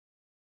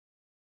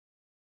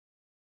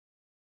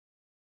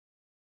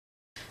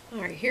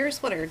Alright,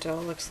 here's what our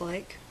dough looks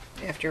like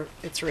after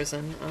it's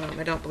risen.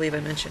 I don't believe I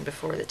mentioned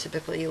before that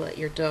typically you let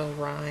your dough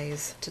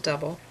rise to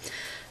double.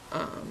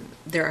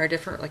 There are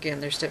different,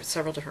 again, there's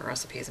several different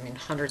recipes. I mean,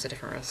 hundreds of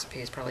different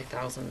recipes, probably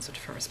thousands of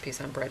different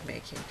recipes on bread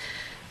making.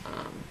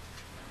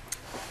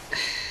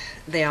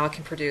 They all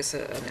can produce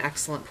an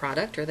excellent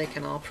product, or they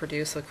can all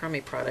produce a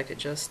crummy product. It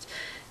just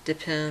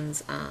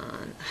depends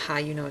on how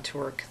you know to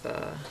work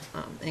the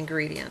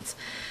ingredients.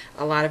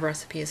 A lot of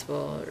recipes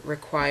will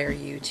require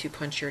you to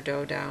punch your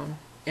dough down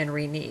and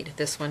re-knead.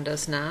 This one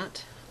does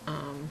not.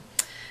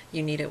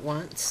 You knead it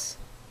once,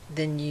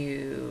 then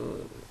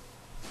you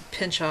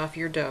pinch off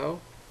your dough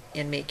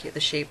and make it the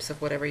shapes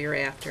of whatever you're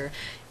after,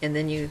 and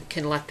then you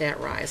can let that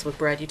rise. With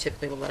bread, you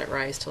typically will let it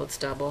rise till it's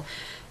double.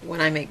 When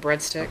I make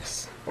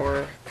breadsticks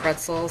or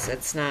pretzels,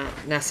 it's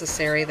not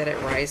necessary that it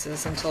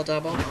rises until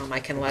double. I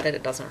can let it,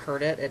 it doesn't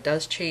hurt it. It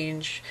does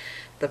change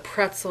the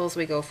pretzels.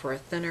 We go for a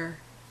thinner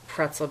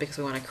pretzel because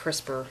we want a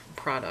crisper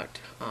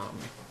product.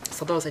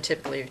 So those I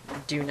typically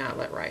do not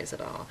let rise at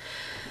all.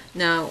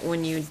 Now,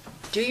 when you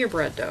do your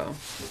bread dough,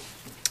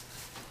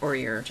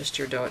 or just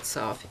your dough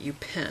itself, you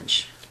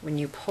pinch. When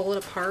you pull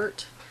it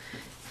apart,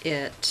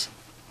 it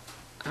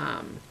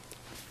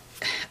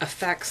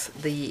affects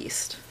the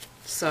yeast.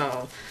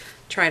 So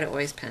try to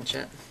always pinch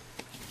it.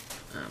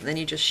 Then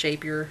you just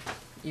shape your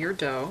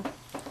dough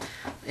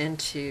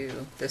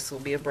into, this will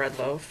be a bread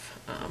loaf.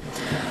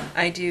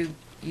 I do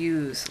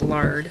use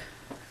lard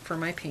for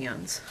my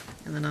pans,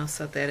 and then I'll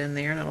set that in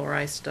there and it'll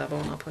rise to double,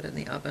 and I'll put it in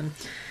the oven.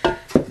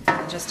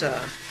 Just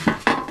a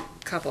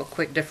couple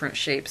quick different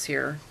shapes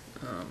here.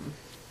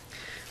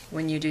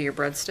 When you do your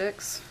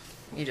breadsticks,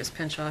 you just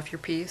pinch off your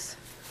piece.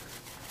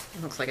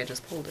 It looks like I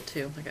just pulled it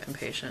too. I got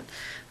impatient.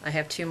 I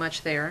have too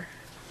much there,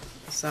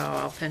 so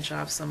I'll pinch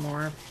off some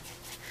more.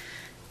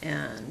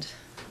 And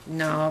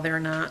no, they're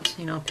not,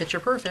 picture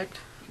perfect,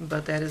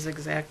 but that is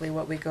exactly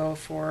what we go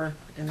for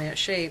in that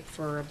shape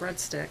for a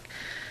breadstick.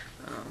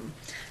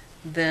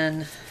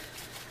 Then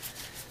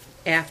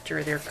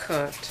after they're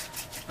cooked,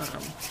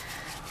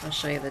 I'll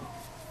show you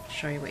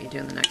what you do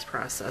in the next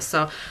process.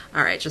 So,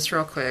 all right, just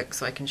real quick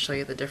so I can show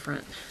you the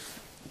different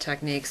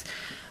techniques.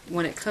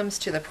 When it comes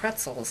to the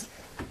pretzels,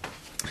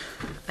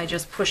 I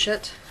just push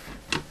it.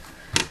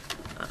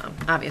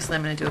 Obviously,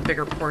 I'm going to do a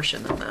bigger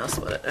portion than this,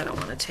 but I don't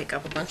want to take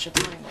up a bunch of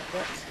time with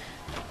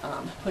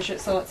it. Push it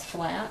so it's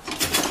flat,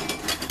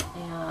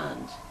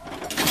 and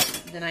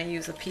then I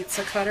use a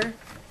pizza cutter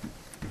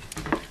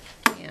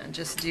and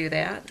just do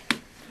that.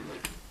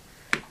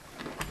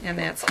 And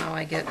that's how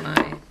I get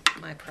my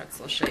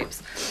pretzel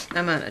shapes.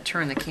 I'm going to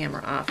turn the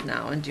camera off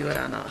now and do it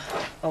on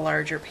a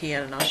larger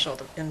pan, and I'll show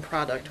the end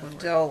product. When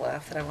dough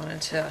left that I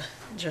wanted to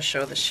just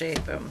show the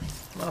shape,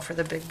 well, for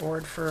the big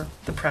board for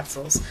the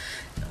pretzels,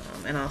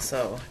 and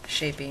also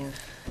shaping.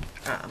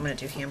 I'm going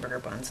to do hamburger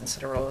buns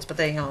instead of rolls, but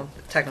they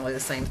technically the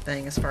same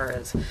thing as far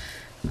as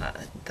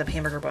the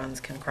hamburger buns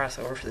can cross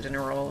over for the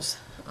dinner rolls.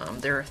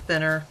 They're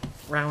thinner,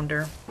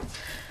 rounder.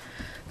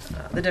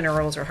 The dinner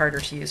rolls are harder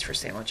to use for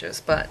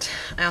sandwiches, but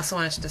I also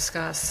wanted to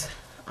discuss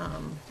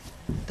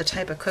the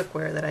type of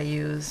cookware that I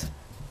use.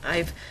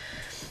 I've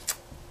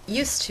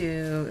used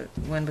to,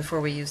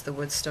 before we used the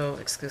wood stove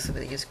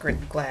exclusively, use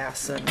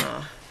glass, and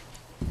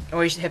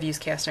always have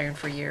used cast iron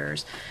for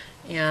years,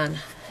 and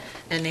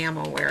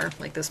enamelware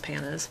like this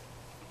pan is.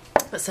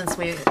 But since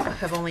we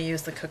have only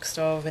used the cook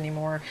stove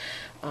anymore,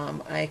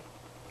 I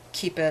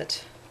keep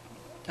it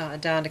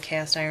down to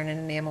cast iron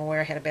and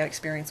enamelware. I had a bad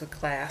experience with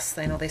glass.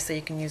 I know they say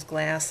you can use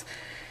glass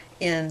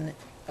in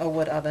a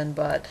wood oven,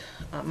 but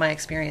my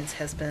experience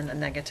has been a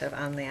negative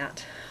on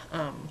that.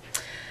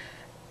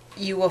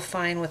 You will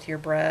find with your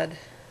bread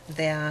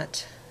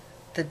that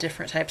the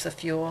different types of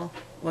fuel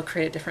will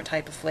create a different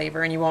type of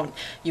flavor, and you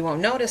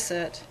won't notice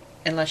it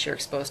unless you're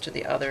exposed to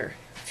the other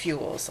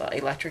fuels.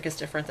 Electric is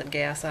different than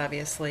gas,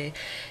 obviously.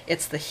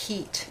 It's the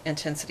heat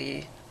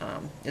intensity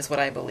is what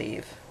I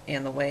believe,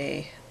 and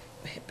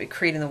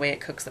creating the way it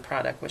cooks the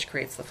product, which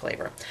creates the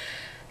flavor.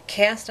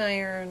 Cast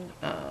iron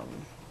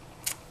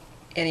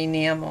and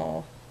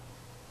enamel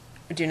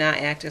do not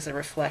act as a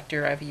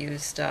reflector. I've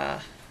used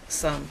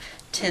some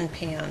tin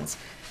pans,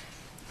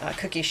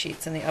 cookie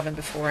sheets in the oven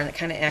before, and it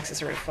kind of acts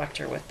as a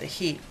reflector with the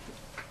heat.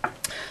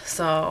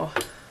 So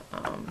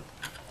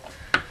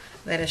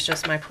that is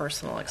just my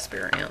personal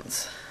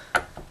experience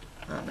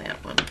on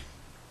that one.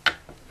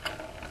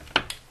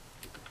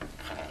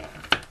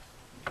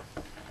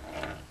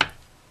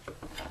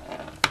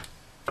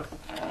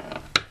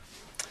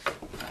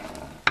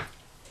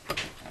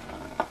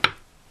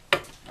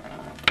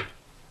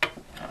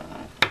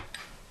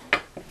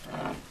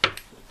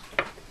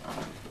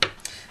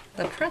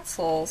 The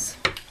pretzels,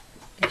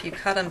 if you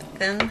cut them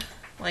thin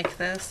like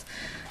this,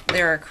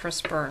 they're a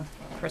crisper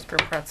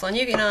pretzel. And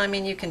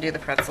you can do the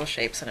pretzel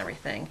shapes and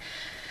everything.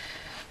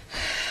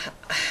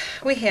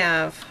 We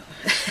have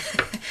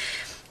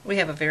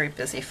a very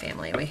busy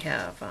family. We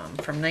have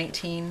from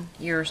 19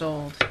 years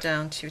old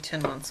down to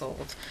 10 months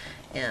old.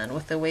 And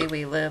with the way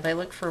we live, I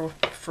look for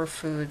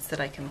foods that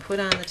I can put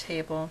on the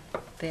table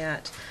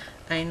that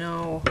I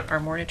know are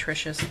more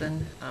nutritious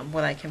than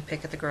what I can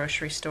pick at the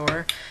grocery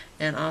store,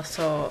 and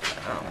also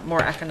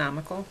more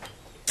economical.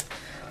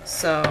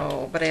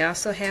 So, but I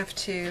also have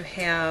to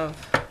have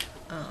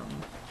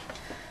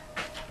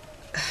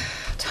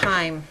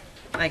time,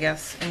 I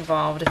guess,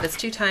 involved. If it's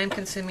too time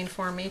consuming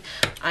for me,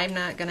 I'm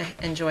not going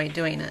to enjoy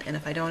doing it. And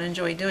if I don't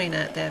enjoy doing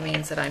it, that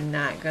means that I'm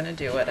not going to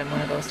do it. I'm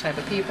one of those type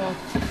of people.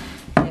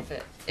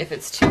 If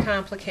it's too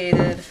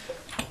complicated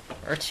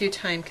or too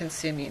time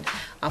consuming,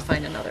 I'll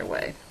find another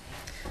way.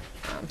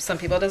 Some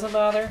people it doesn't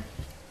bother,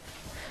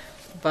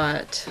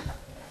 but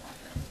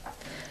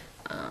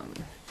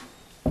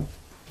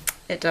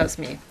it does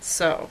me.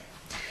 So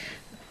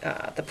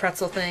the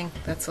pretzel thing,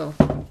 that's a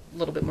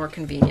little bit more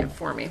convenient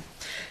for me.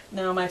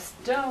 Now my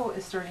dough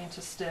is starting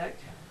to stick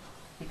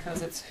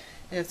because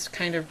it's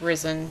kind of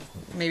risen,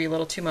 maybe a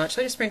little too much.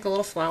 So I just sprinkle a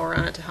little flour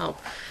on it to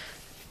help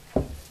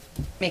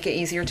make it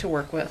easier to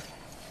work with.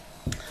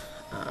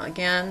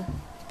 Again,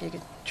 if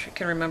you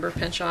can remember,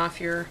 pinch off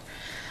your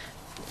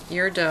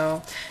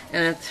dough,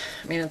 and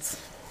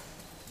it's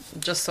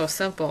just so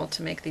simple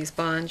to make these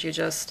buns. You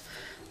just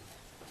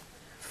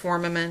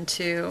form them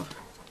into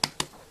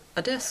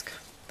a disc.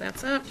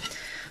 That's it.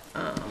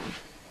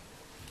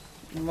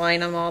 Line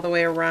them all the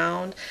way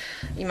around.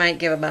 You might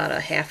give about a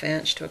 1/2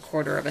 inch to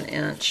 1/4 of an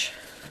inch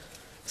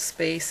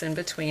space in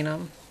between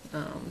them.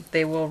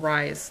 They will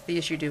rise.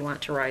 These you do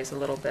want to rise a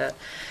little bit.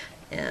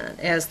 And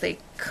as they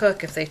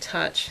cook, if they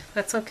touch,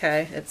 that's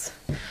okay. It's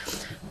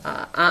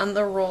on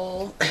the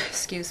roll,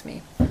 excuse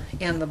me,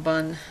 and the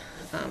bun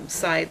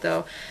side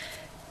though.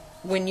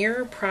 When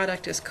your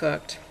product is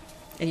cooked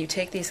and you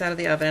take these out of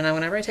the oven, and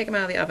whenever I take them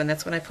out of the oven,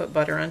 that's when I put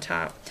butter on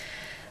top.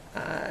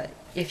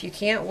 If you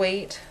can't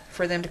wait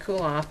for them to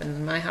cool off, and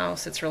in my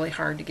house it's really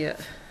hard to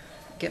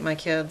get my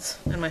kids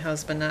and my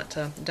husband not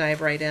to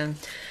dive right in,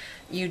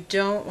 you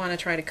don't want to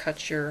try to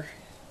cut your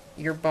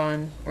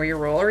bun or your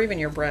roll or even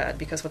your bread,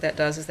 because what that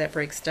does is that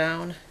breaks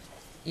down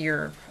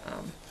your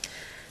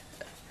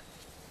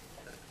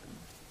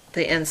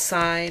the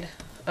inside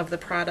of the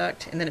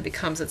product, and then it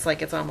becomes, it's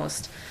like it's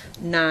almost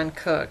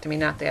non-cooked. I mean,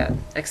 not that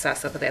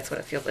excessive, but that's what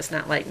it feels. It's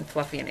not light and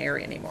fluffy and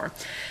airy anymore.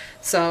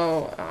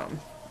 So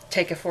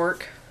take a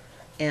fork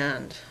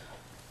and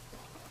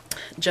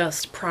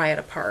just pry it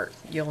apart.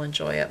 You'll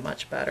enjoy it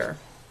much better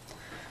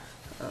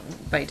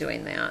by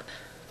doing that.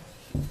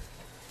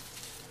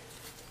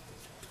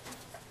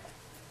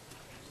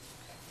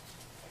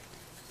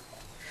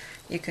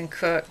 You can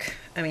cook,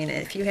 I mean,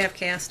 if you have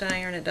cast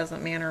iron, it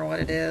doesn't matter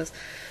what it is.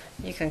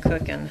 You can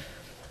cook in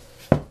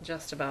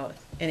just about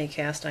any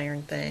cast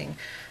iron thing.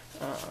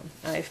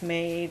 I've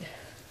made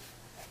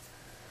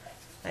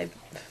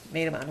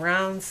them on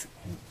rounds,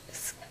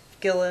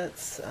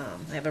 skillets.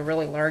 I have a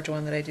really large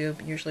one that I do.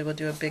 Usually we'll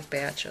do a big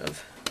batch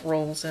of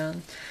rolls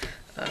in.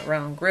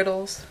 Round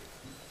griddles.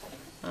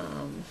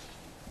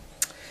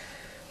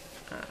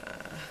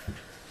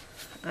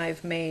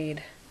 I've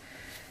made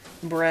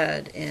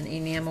bread in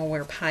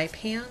enamelware pie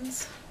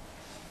pans.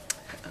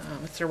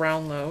 It's a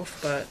round loaf,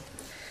 but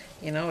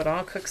you know, it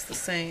all cooks the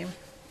same,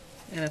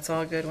 and it's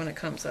all good when it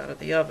comes out of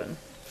the oven.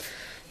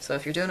 So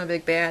if you're doing a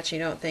big batch, you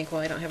don't think, well,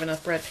 I don't have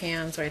enough bread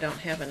pans or I don't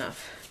have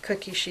enough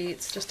cookie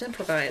sheets, just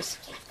improvise.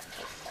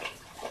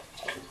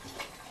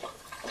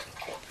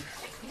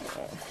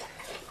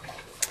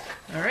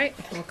 Alright,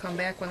 we'll come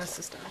back when this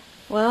is done.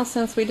 Well,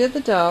 since we did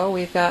the dough,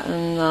 we've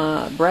gotten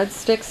the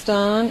breadsticks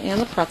done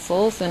and the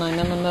pretzels, and I'm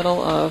in the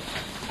middle of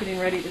getting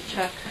ready to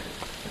check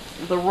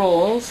the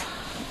rolls.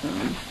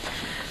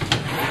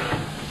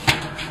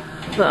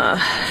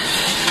 The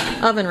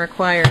oven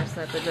requires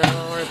that the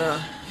dough or the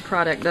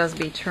product does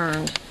be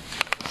turned.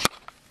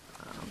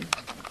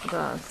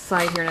 The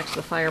side here next to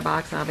the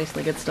firebox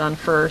obviously gets done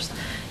first.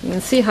 You can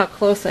see how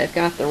close I've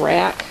got the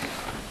rack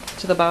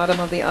to the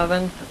bottom of the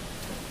oven.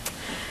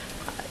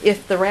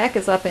 If the rack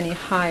is up any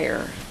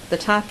higher, the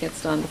top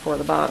gets done before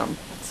the bottom.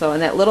 So in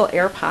that little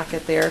air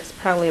pocket there, it's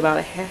probably about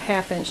a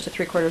 1/2 inch to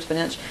 3/4 of an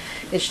inch.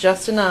 It's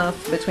just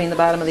enough between the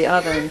bottom of the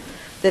oven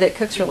that it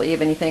cooks really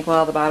even. You think,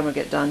 well, the bottom will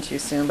get done too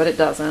soon, but it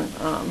doesn't.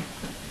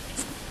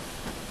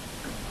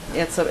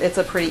 It's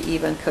a pretty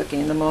even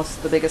cooking.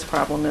 The biggest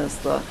problem is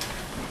the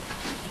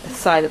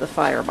side of the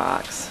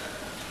firebox.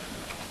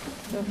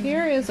 So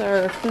here is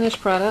our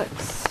finished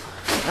products.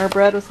 Our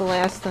bread was the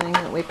last thing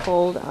that we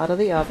pulled out of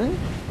the oven.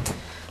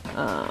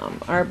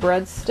 Our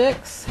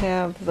breadsticks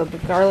have the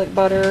garlic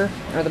butter,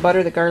 or the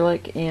butter, the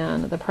garlic,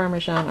 and the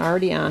Parmesan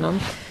already on them.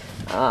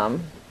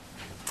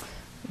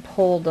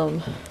 Pulled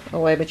them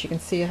away, but you can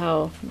see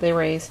how they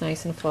raise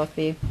nice and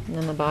fluffy, and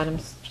then the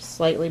bottom's just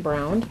slightly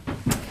browned.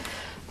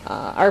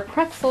 Our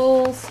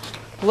pretzels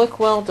look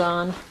well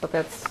done, but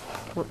that's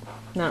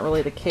not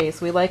really the case.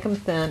 We like them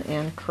thin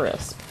and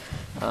crisp.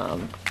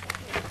 You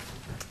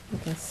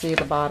can see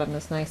the bottom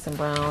is nice and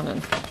brown,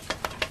 and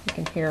you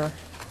can hear,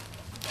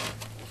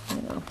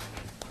 you know,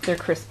 they're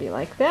crispy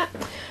like that.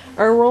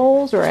 Our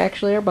rolls, or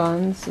actually our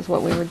buns, is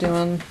what we were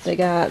doing. They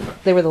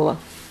were the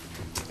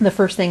the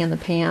first thing in the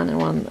pan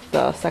and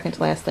the second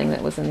to last thing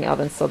that was in the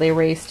oven, so they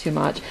raise too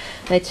much.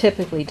 I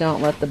typically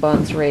don't let the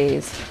buns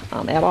raise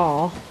at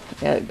all.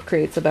 It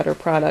creates a better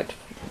product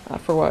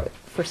for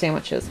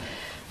sandwiches.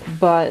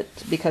 But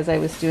because I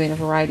was doing a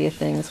variety of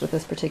things with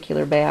this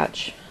particular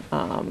batch,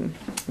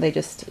 they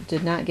just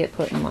did not get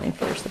put in line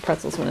first. The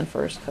pretzels went in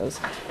first because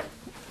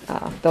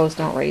those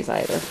don't raise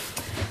either.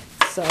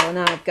 So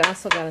now I've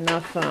also got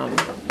enough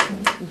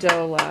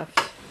dough left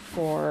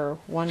for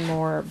one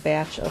more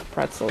batch of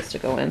pretzels to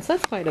go in. So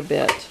that's quite a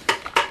bit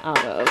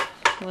out of,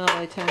 well,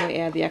 by the time we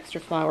add the extra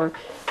flour,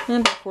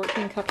 about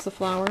 14 cups of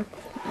flour.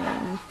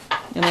 And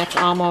that's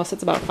almost,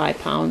 it's about 5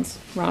 pounds,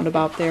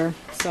 roundabout there.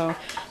 So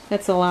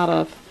that's a lot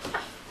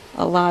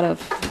of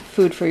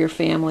food for your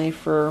family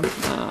for,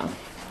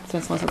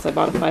 since I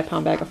bought a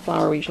 5-pound bag of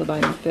flour, we usually buy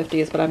them in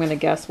 50s, but I'm going to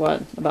guess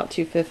what, about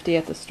 $2.50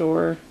 at the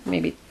store,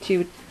 maybe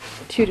 $2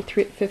 to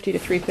 $3.50 to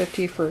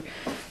 $3.50 for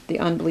the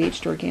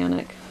unbleached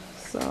organic.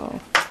 So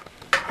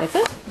that's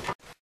it.